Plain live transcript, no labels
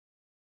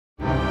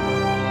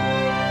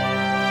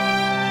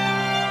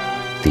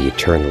The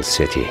Eternal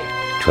City,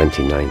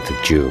 29th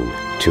of June,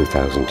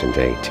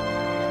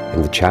 2008.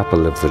 In the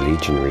chapel of the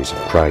Legionaries of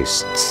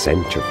Christ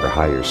Center for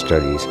Higher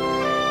Studies,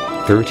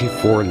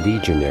 34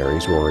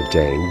 legionaries were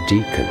ordained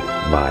deacon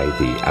by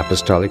the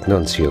Apostolic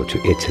Nuncio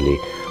to Italy,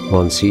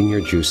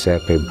 Monsignor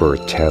Giuseppe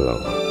Bertello.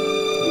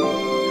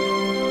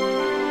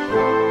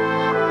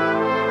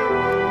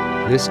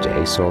 This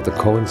day saw the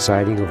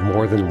coinciding of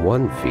more than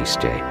one feast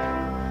day.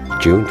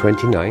 June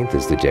 29th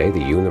is the day the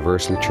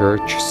Universal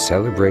Church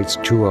celebrates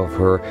two of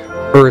her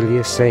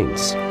earliest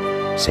saints,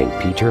 St.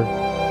 Peter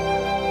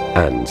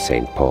and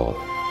St. Paul.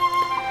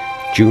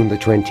 June the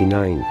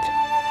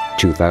 29th,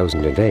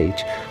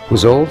 2008,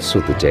 was also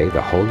the day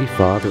the Holy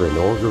Father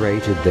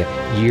inaugurated the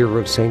Year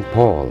of St.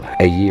 Paul,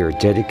 a year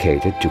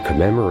dedicated to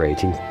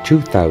commemorating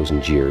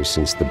 2,000 years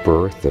since the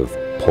birth of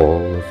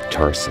Paul of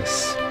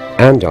Tarsus.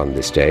 And on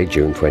this day,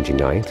 June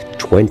 29th,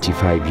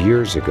 25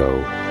 years ago,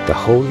 the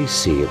Holy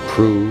See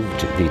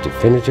approved the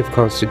definitive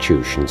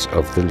constitutions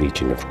of the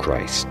Legion of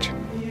Christ.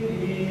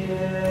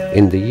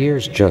 In the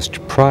years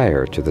just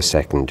prior to the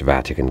Second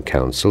Vatican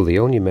Council, the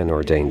only men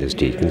ordained as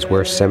deacons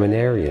were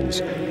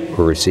seminarians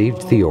who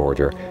received the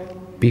order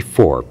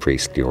before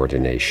priestly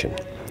ordination.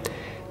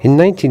 In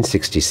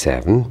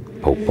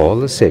 1967, Pope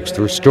Paul VI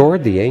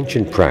restored the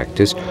ancient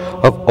practice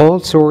of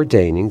also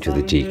ordaining to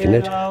the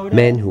diaconate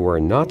men who are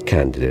not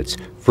candidates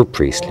for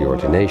priestly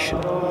ordination.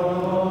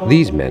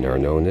 These men are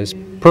known as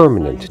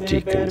permanent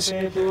deacons,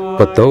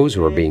 but those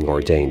who are being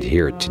ordained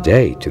here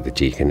today to the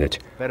diaconate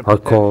are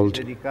called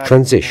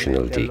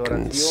transitional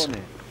deacons.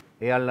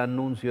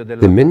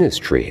 The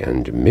ministry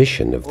and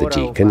mission of the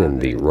deacon in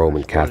the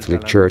Roman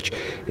Catholic Church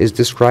is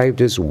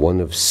described as one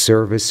of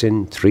service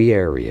in three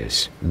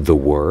areas: the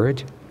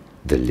Word,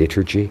 the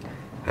liturgy,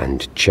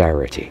 and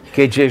charity.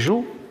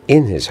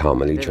 In his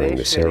homily during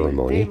the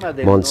ceremony,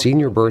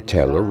 Monsignor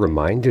Bertello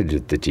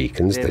reminded the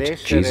deacons that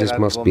Jesus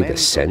must be the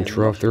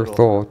center of their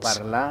thoughts,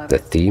 the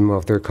theme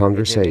of their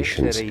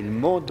conversations,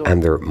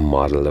 and their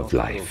model of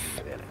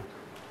life.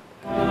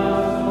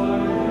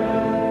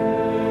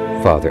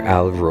 Father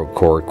Alvaro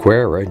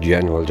Corcuera,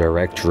 General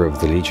Director of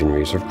the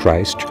Legionaries of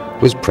Christ,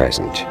 was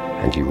present,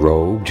 and he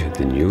robed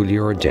the newly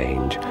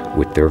ordained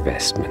with their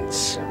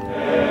vestments.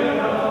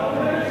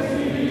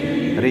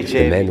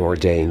 The men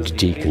ordained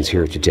deacons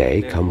here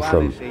today come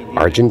from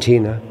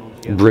Argentina,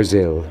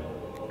 Brazil,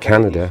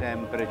 Canada,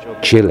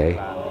 Chile,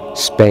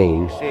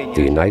 Spain,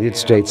 the United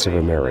States of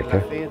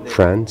America,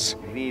 France,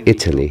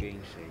 Italy,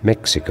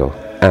 Mexico,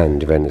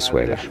 and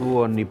Venezuela.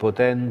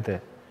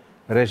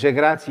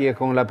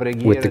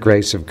 With the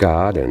grace of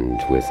God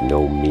and with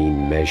no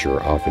mean measure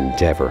of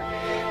endeavor,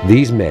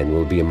 these men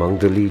will be among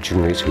the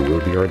legionaries who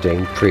will be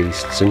ordained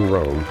priests in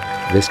Rome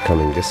this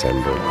coming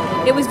December.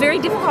 It was very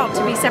difficult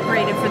to be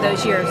separated for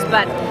those years,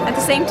 but at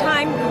the same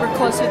time, we were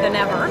closer than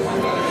ever.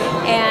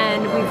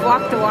 And we've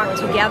walked the walk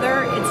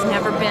together.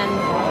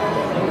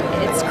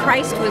 It's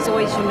Christ who has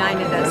always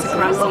united us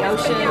across the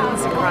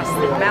oceans, across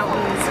the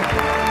mountains.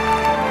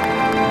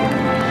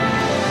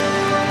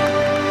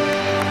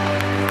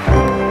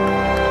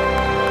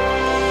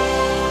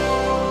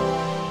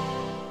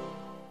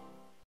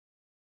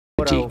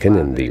 Deacon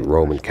in the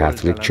Roman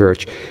Catholic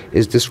Church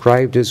is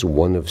described as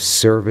one of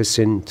service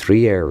in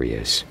three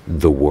areas: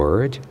 the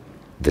Word,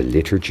 the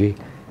liturgy,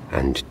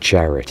 and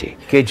charity.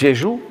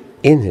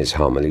 In his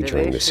homily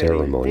during the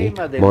ceremony,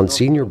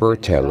 Monsignor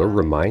Bertello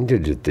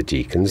reminded the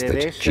deacons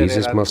that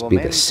Jesus must be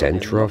the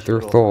center of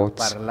their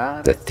thoughts,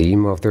 the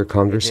theme of their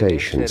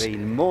conversations,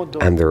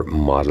 and their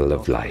model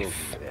of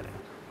life.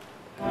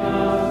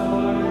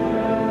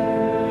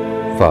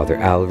 Father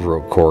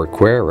Alvaro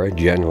Corcuera,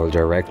 General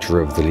Director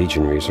of the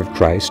Legionaries of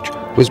Christ,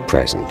 was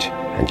present,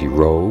 and he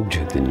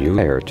robed the new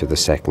heir to the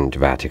Second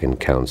Vatican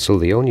Council.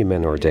 The only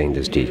men ordained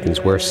as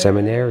deacons were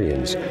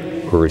seminarians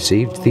who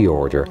received the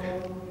order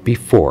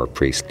before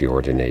priestly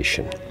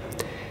ordination.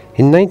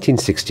 In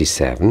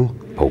 1967,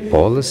 Pope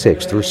Paul VI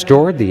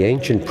restored the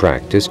ancient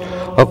practice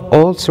of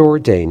also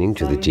ordaining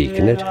to the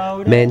diaconate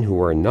men who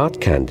are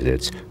not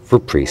candidates for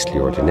priestly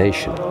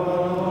ordination.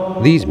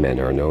 These men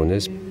are known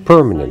as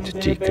permanent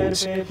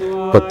deacons,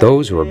 but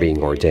those who are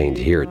being ordained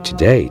here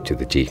today to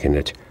the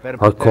diaconate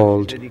are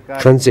called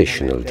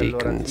transitional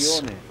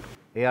deacons.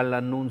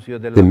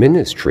 The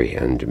ministry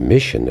and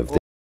mission of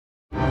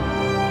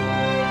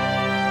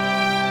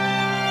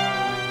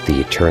the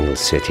Eternal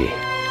City,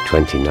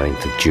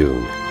 29th of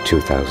June,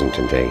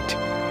 2008.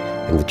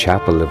 In the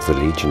chapel of the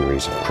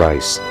Legionaries of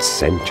Christ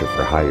Center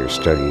for Higher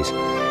Studies,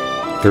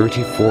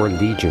 34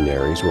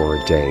 legionaries were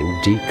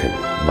ordained deacon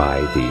by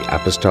the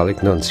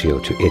Apostolic Nuncio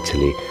to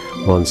Italy,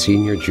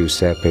 Monsignor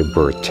Giuseppe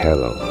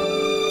Bertello.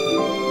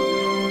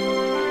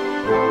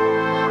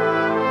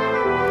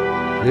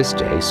 This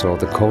day saw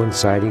the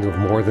coinciding of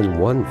more than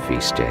one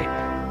feast day.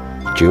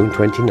 June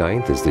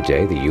 29th is the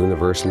day the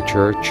Universal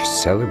Church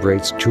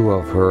celebrates two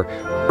of her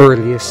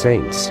earliest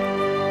saints,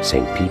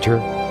 St. Peter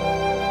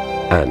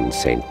and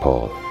St.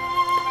 Paul.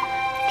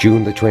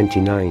 June the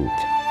 29th,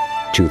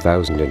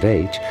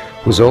 2008,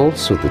 was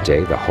also the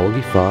day the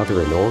Holy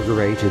Father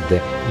inaugurated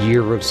the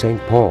Year of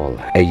St. Paul,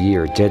 a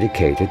year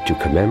dedicated to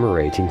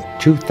commemorating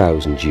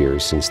 2,000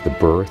 years since the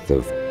birth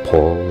of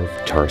Paul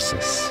of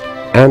Tarsus.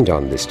 And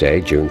on this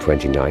day, June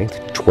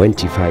 29th,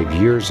 25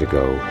 years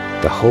ago,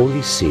 the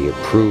Holy See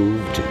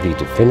approved the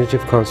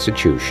definitive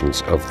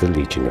constitutions of the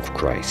Legion of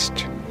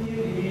Christ.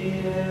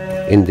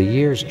 In the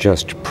years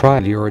just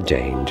priorly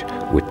ordained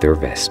with their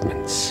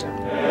vestments.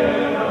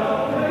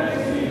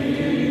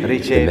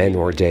 The men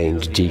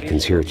ordained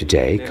deacons here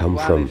today come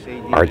from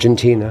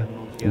Argentina,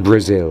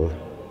 Brazil,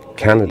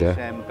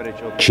 Canada,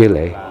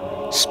 Chile,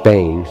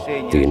 Spain,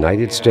 the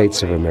United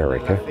States of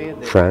America,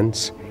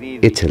 France,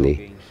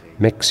 Italy,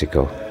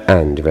 Mexico,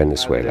 and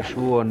Venezuela.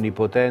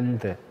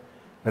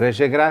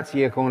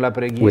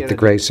 With the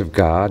grace of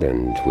God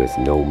and with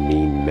no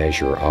mean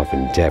measure of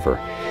endeavor,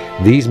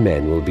 these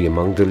men will be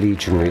among the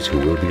legionaries who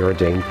will be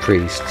ordained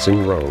priests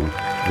in Rome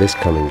this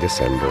coming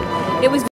December. It was